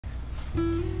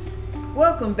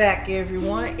Welcome back,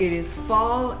 everyone. It is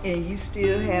fall and you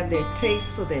still have that taste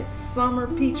for that summer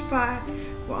peach pie.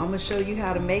 Well, I'm going to show you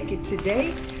how to make it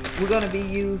today. We're going to be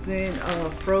using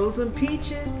frozen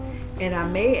peaches, and I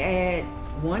may add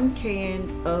 1 can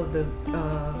of the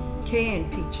canned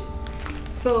peaches.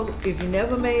 So if you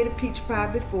never made a peach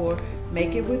pie before,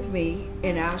 make it with me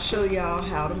and I'll show y'all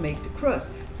how to make the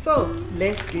crust. So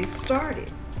let's get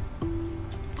started.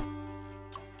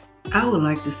 I would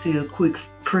like to say a quick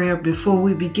prayer before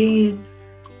we begin.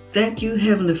 Thank you,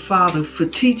 Heavenly Father, for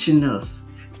teaching us.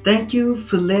 Thank you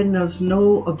for letting us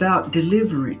know about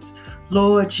deliverance.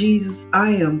 Lord Jesus,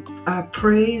 I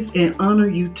praise and honor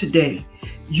you today.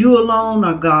 You alone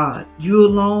are God. You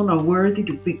alone are worthy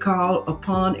to be called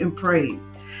upon and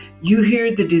praised. You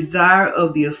hear the desire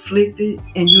of the afflicted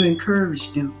and you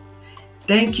encourage them.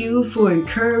 Thank you for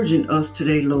encouraging us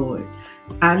today, Lord.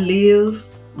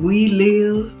 We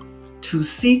live to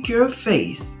seek your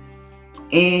face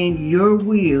and your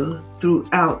will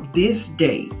throughout this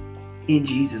day. In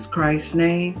Jesus Christ's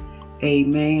name,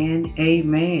 amen,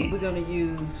 amen. We're going to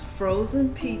use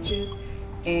frozen peaches,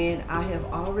 and I have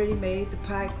already made the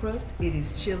pie crust. It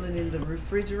is chilling in the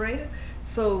refrigerator.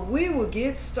 So we will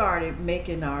get started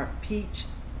making our peach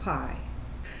pie.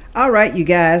 All right, you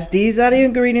guys, these are the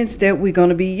ingredients that we're going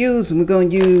to be using. We're going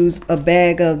to use a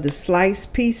bag of the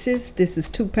sliced peaches. This is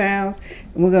 2 pounds.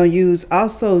 And we're going to use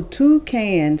also 2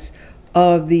 cans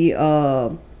of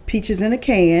the peaches in a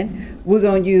can. We're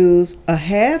going to use a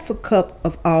 1/2 cup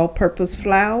of all-purpose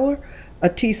flour, a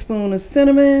teaspoon of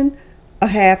cinnamon, a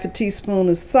 1/2 teaspoon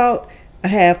of salt, a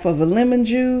 1/2 of a lemon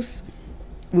juice.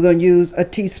 We're going to use a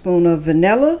teaspoon of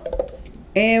vanilla,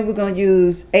 and we're going to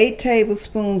use 8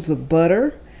 tablespoons of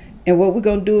butter. And what we're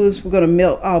going to do is we're going to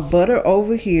melt our butter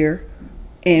over here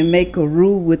and make a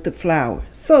roux with the flour.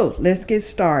 So let's get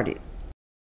started.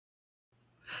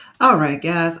 All right,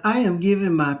 guys, I am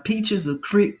giving my peaches a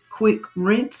quick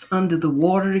rinse under the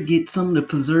water to get some of the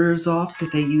preserves off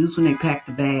that they use when they pack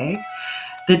the bag.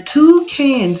 The 2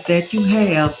 cans that you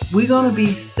have, we're going to be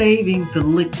saving the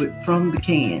liquid from the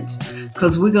cans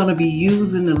because we're going to be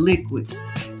using the liquids.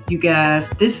 You guys,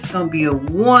 this is going to be a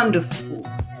wonderful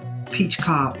peach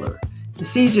cobbler. You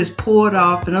see, just pour it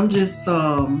off, and I'm just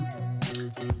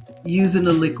using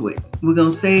the liquid. We're going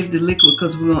to save the liquid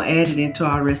because we're going to add it into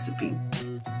our recipe.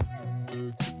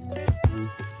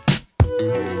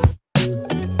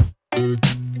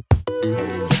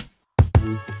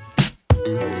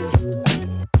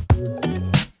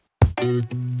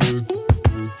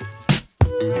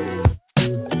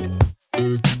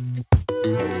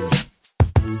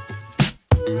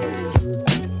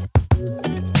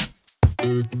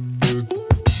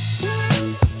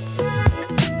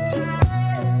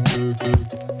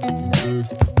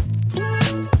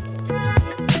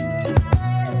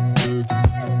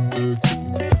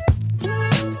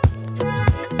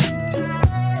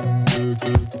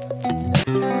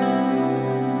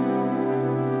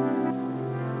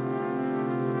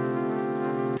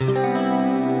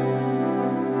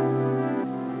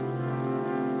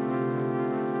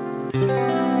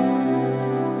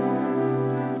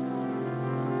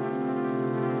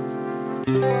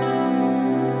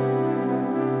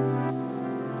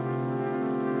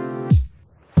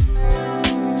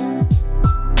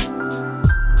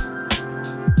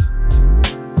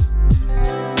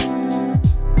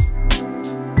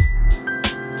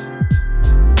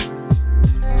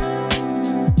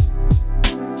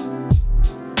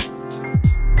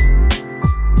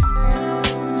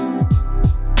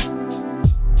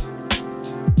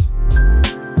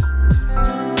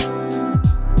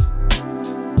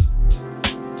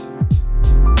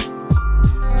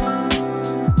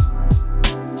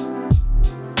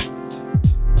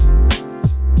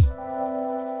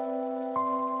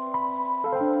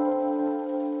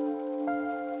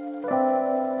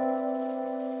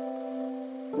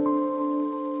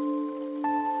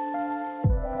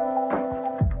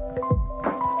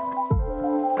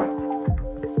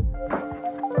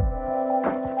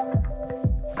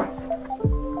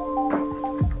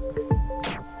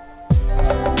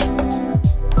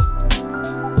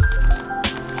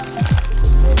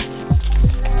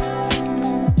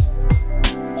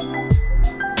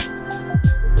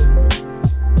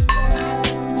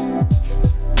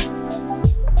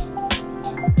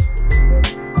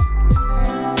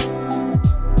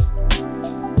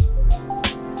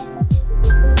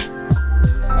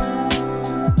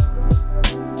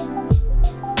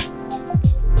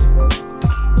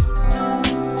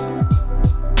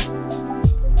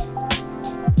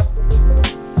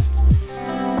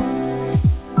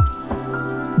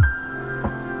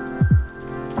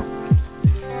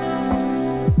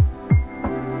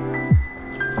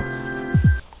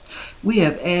 We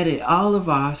have added all of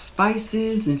our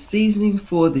spices and seasonings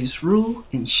for this roux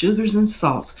and sugars and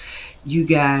salts. You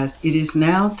guys, it is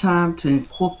now time to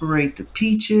incorporate the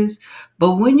peaches.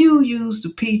 But when you use the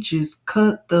peaches,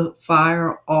 cut the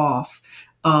fire off.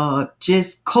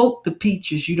 Just coat the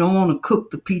peaches. You don't want to cook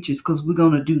the peaches because we're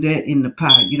going to do that in the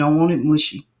pie. You don't want it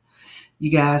mushy. You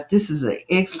guys, this is an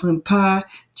excellent pie.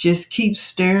 Just keep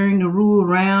stirring the roux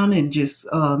around and just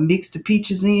mix the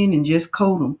peaches in and just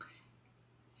coat them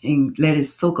and let it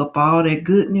soak up all that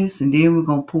goodness, and then we're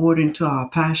going to pour it into our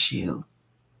pie shell.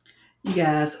 You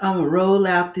guys, I'm going to roll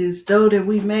out this dough that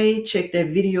we made. Check that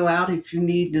video out if you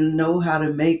need to know how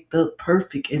to make the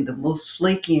perfect and the most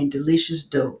flaky and delicious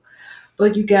dough.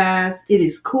 But you guys, it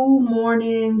is cool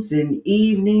mornings and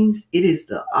evenings. It is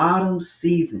the autumn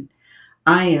season.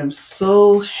 I am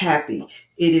so happy.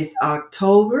 It is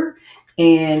October,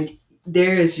 and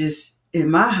there is just,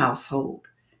 in my household,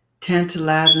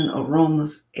 tantalizing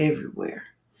aromas everywhere.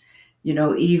 You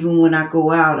know, even when I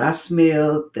go out, I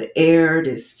smell the air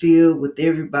that's filled with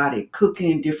everybody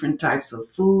cooking different types of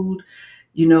food,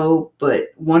 you know. But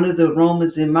one of the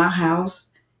aromas in my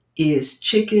house is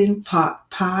chicken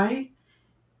pot pie,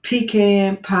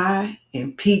 pecan pie,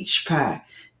 and peach pie.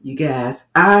 You guys,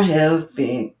 I have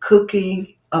been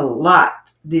cooking a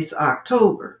lot this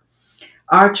October.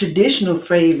 Our traditional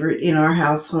favorite in our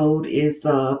household is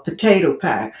potato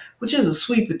pie, which is a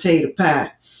sweet potato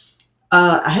pie.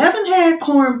 I haven't had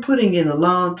corn pudding in a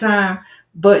long time,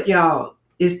 but y'all,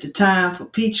 it's the time for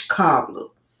peach cobbler.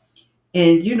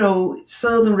 And you know,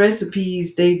 Southern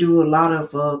recipes, they do a lot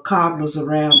of cobblers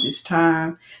around this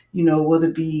time, you know, whether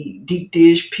it be deep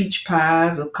dish, peach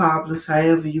pies, or cobblers,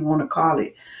 however you want to call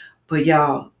it. But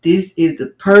y'all, this is the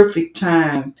perfect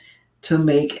time to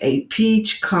make a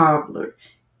peach cobbler.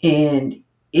 And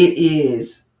it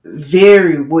is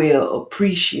very well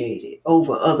appreciated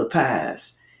over other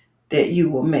pies that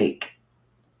you will make.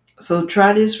 So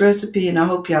try this recipe and I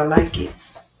hope y'all like it.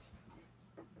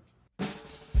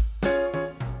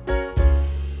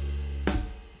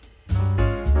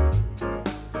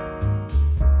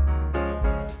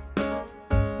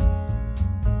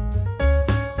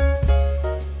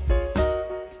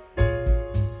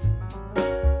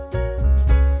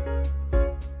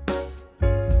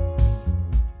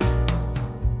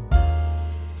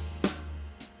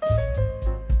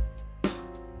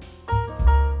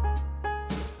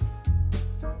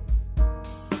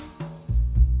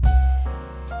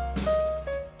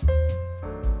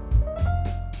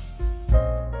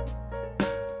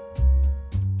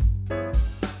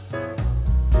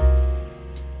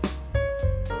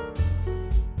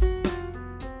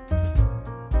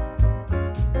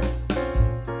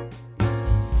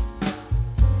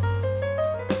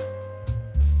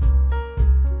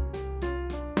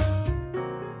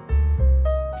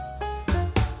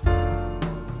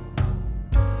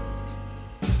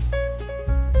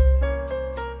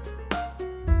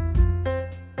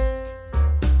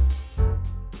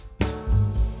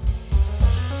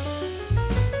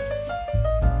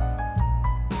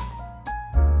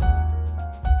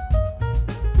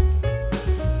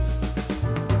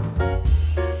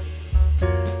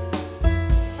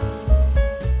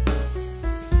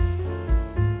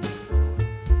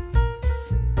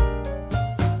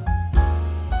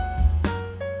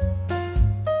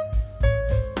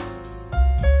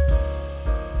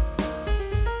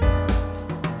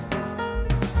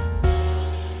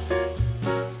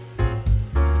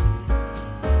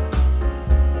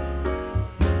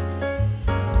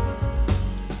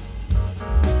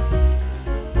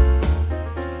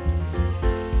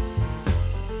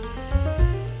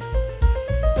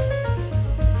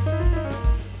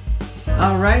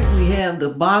 All right, we have the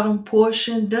bottom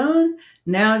portion done.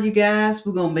 Now, you guys,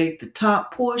 we're going to make the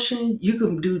top portion. You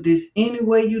can do this any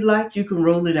way you like. You can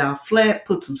roll it out flat,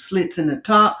 put some slits in the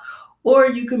top, or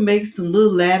you can make some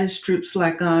little lattice strips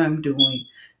like I'm doing.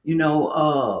 You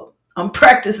know, I'm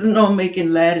practicing on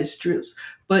making lattice strips.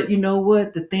 But you know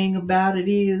what? The thing about it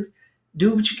is,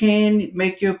 do what you can,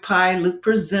 make your pie look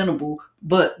presentable,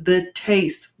 but the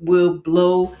taste will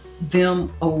blow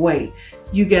them away.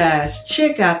 You guys,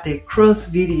 check out that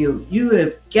crust video. You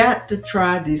have got to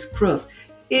try this crust.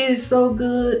 It is so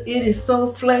good. It is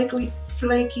so flaky.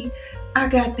 I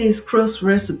got this crust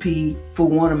recipe for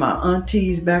one of my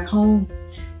aunties back home.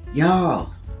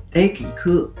 Y'all, they can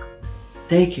cook.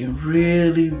 They can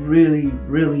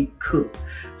really cook.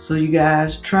 So you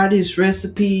guys, try this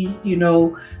recipe, you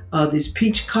know, this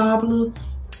peach cobbler,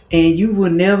 and you will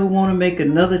never want to make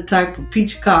another type of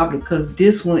peach cobbler because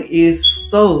this one is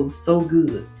so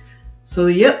good. So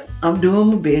yep, I'm doing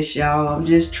my best, y'all. I'm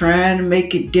just trying to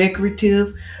make it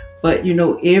decorative, But you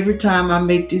know, every time I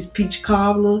make this peach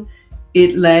cobbler,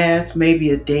 it lasts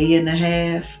maybe a day and a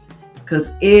half,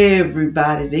 because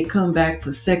everybody, they come back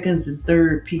for seconds and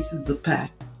third pieces of pie.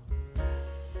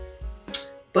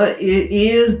 But it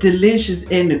is delicious.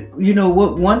 And you know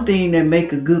what? One thing that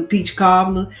make a good peach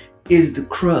cobbler is the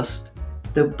crust,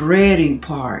 the breading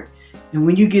part. And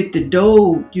when you get the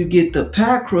dough, you get the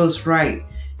pie crust right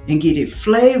and get it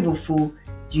flavorful,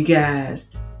 you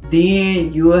guys,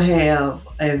 then you'll have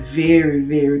a very,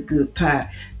 very good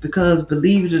pie. Because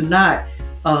believe it or not,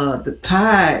 the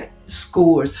pie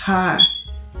scores high.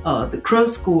 The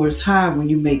crust scores high when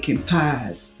you're making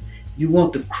pies. You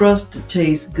want the crust to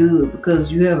taste good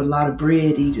because you have a lot of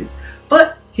bread eaters.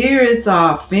 But here is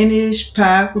our finished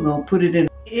pie. We're going to put it in.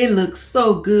 It looks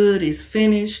so good. It's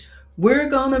finished. We're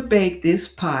going to bake this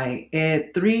pie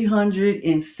at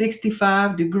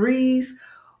 365 degrees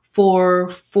for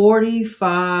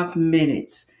 45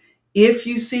 minutes. If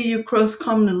you see your crust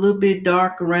coming a little bit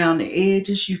dark around the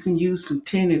edges, you can use some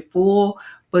tinted foil,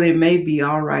 but it may be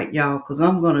all right, y'all, because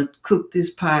I'm going to cook this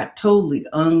pie totally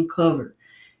uncovered.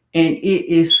 And it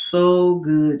is so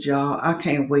good, y'all. I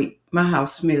can't wait. My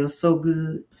house smells so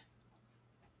good.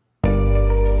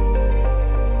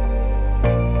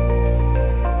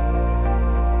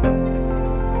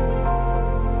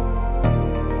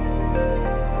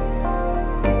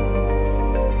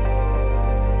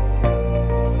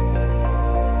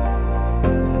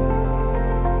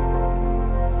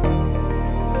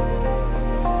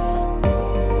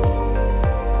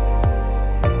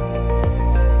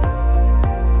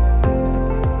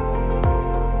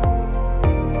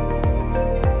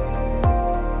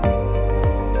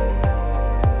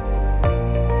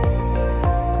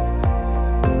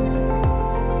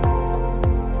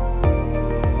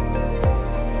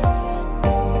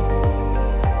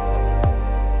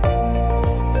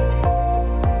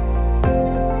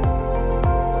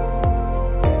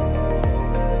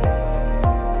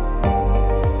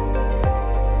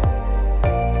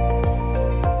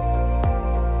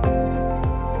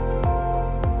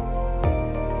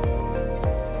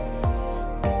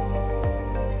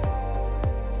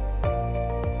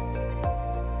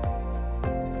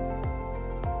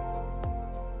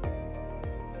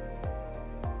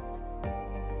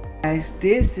 Guys,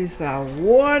 this is our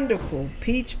wonderful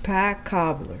peach pie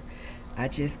cobbler. I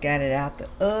just got it out the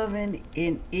oven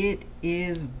and it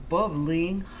is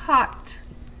bubbling hot.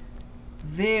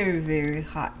 Very, very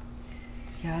hot.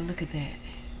 Y'all look at that.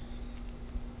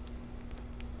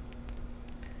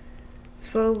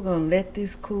 So we're gonna let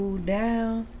this cool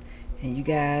down, and you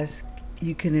guys,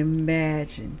 you can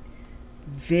imagine,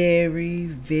 very,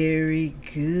 very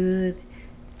good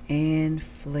and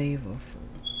flavorful.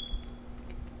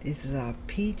 This is our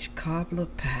peach cobbler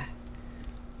pie.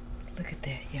 Look at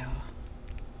that, y'all.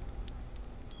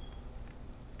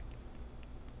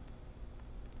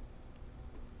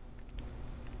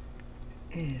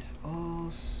 It is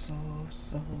all so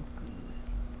good.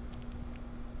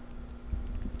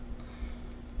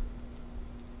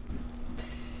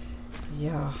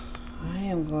 Y'all, I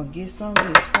am gonna get some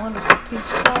of this wonderful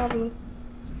peach cobbler.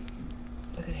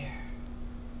 Look at there.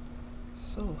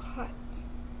 So hot.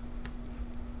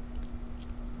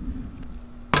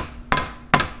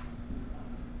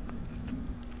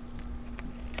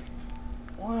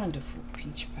 Wonderful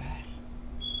peach pie.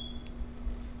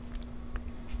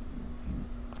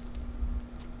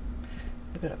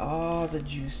 Look at all the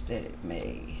juice that it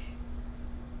made.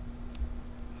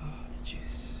 All the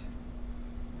juice.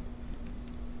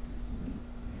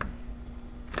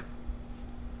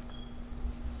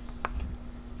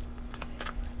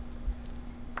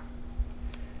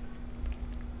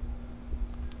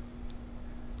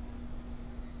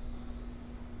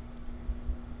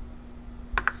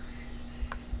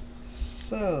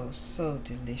 So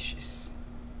delicious.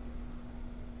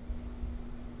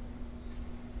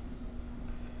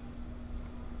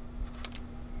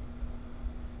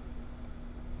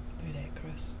 Look at that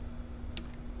crust.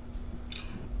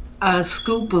 A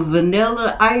scoop of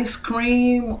vanilla ice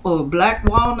cream or black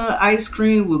walnut ice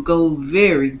cream will go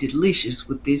very delicious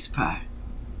with this pie.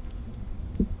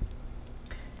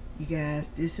 You guys,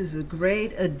 this is a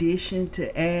great addition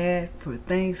to add for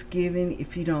Thanksgiving.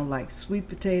 If you don't like sweet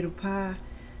potato pie,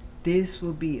 this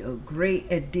will be a great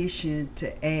addition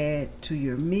to add to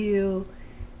your meal.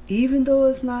 Even though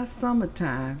it's not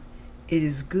summertime, it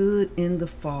is good in the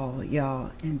fall,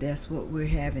 y'all. And that's what we're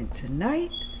having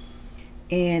tonight.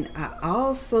 And I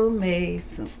also made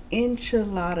some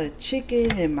enchilada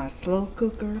chicken in my slow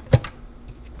cooker.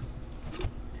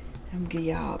 I'm gonna give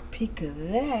y'all a peek of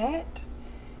that.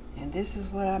 And this is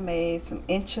what I made, some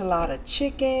enchilada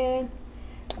chicken.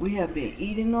 We have been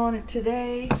eating on it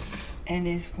today, and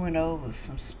this went over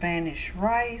some Spanish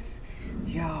rice.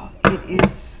 Y'all, it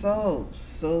is so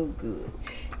good.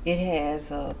 It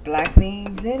has black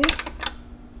beans in it,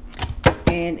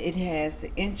 and it has the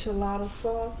enchilada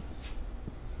sauce,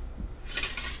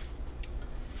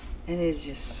 and it's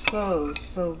just so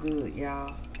good,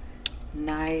 y'all.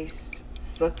 Nice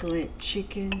succulent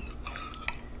chicken.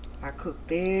 I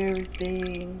cooked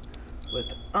everything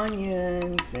with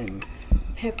onions and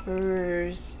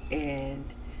peppers and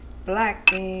black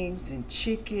beans and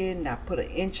chicken. I put an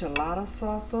enchilada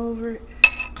sauce over it.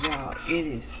 Y'all, it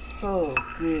is so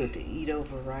good to eat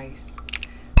over rice.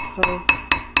 So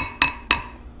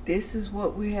this is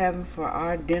what we're having for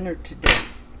our dinner today.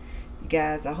 You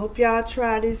guys, I hope y'all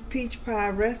try this peach pie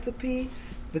recipe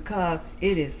because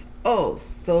it is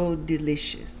so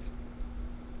delicious.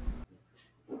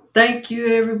 Thank you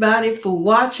everybody for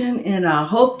watching, and I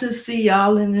hope to see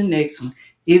y'all in the next one.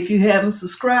 If you haven't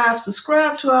subscribed,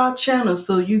 subscribe to our channel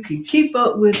so you can keep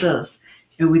up with us.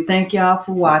 And we thank y'all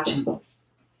for watching.